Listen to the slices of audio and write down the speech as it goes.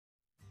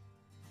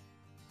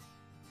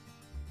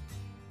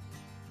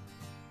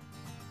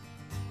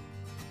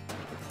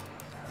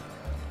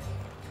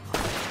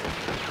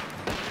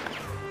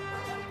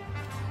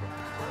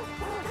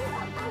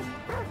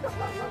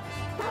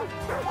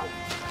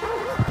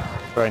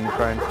Phone.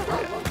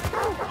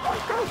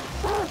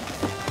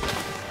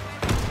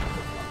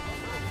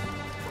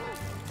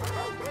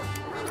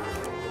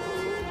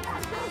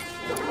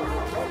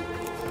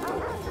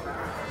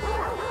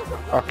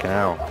 Fucking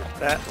hell.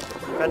 There.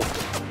 Red.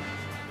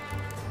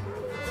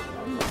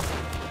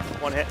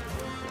 One hit.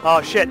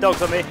 Oh shit,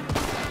 dog's on me.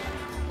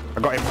 I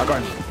got him.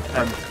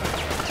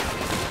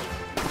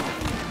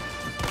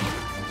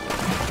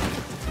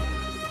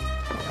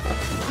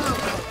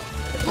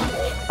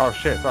 Oh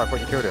shit, sorry, I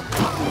thought you killed him.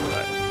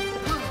 Right.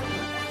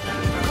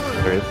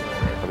 There he is,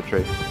 by the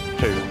tree.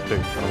 Two,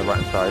 one on the right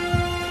hand side,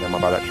 and then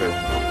one by that tree.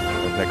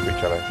 They're next to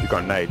each other. If you've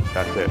got a nade,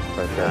 that's it.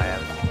 Okay. I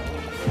am.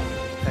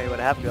 Tell you what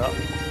I have got.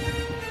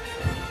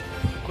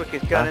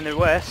 Quickest gun in the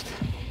west.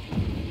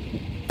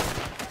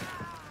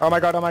 Oh my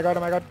god.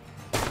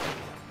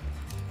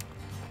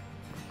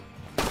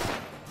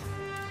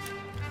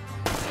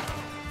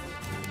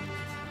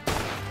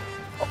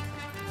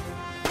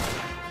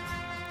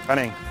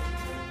 Running.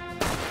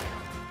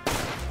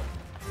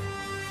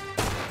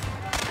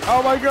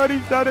 Oh my god,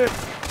 he's done it!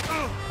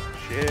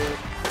 Shit.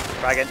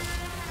 Dragon.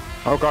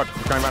 Oh god,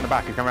 he's coming around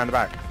the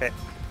back, Hit.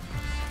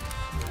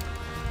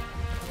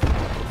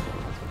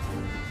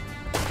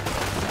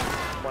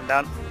 One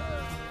down.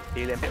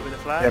 Heal him. Hit with a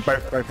flash. Yeah,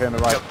 both here on the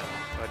right.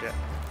 Roger.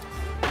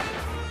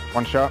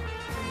 One shot.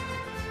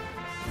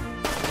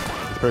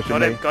 He's pushing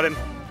me. Got him.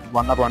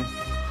 Another one.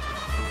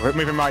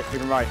 Moving right.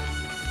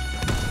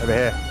 Over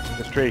here,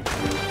 this tree.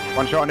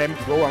 One shot on him.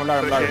 Oh, I'm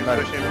low.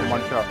 Push him.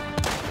 One shot.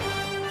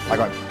 I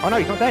got him. Oh no,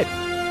 he's not dead.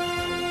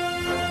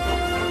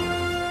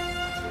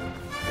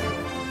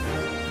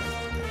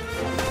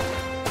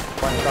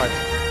 Right inside.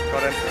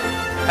 Got him.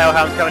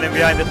 Hellhound's coming in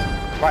behind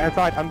us. Right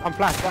inside. I'm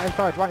flashed.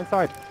 Right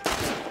inside.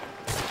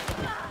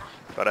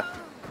 Got her.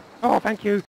 Oh, thank you.